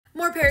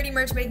More parody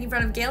merch making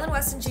fun of Galen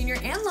Weston Jr.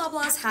 and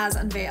Loblaw has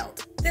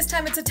unveiled. This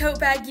time it's a tote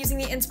bag using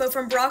the inspo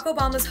from Barack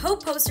Obama's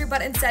Hope poster,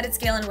 but instead it's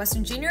Galen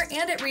Weston Jr.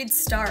 and it reads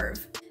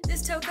Starve.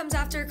 This tote comes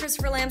after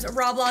Christopher Lamb's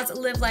Loblaw-owned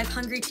Live Life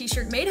Hungry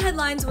t-shirt made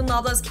headlines when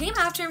Loblaw came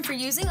after him for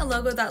using a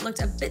logo that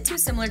looked a bit too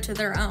similar to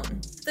their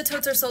own. The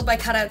totes are sold by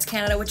Cutouts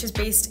Canada, which is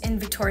based in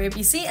Victoria,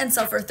 BC, and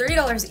sell for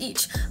 $30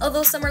 each.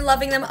 Although some are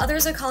loving them,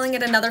 others are calling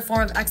it another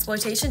form of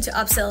exploitation to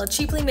upsell a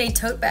cheaply made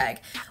tote bag.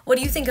 What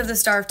do you think of the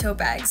Starve tote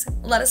bags?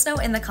 Let us know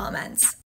in the comments.